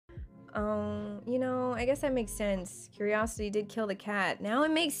You know, I guess that makes sense. Curiosity did kill the cat. Now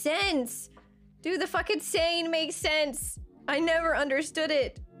it makes sense! Dude, the fucking saying makes sense! I never understood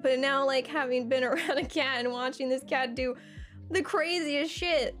it. But now, like, having been around a cat and watching this cat do the craziest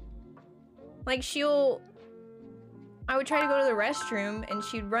shit. Like, I would try to go to the restroom, and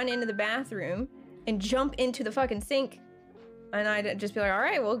she'd run into the bathroom and jump into the fucking sink. And I'd just be like,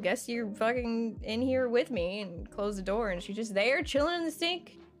 alright, well, guess you're fucking in here with me, and close the door, and she's just there, chilling in the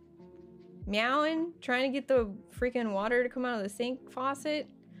sink. Meowing, trying to get the freaking water to come out of the sink faucet.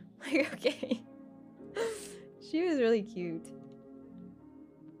 Like, okay. She was really cute.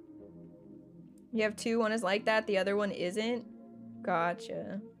 You have two, one is like that, the other one isn't?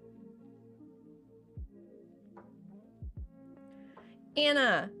 Gotcha.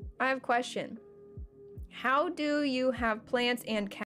 Anna, I have a question. How do you have plants and cats?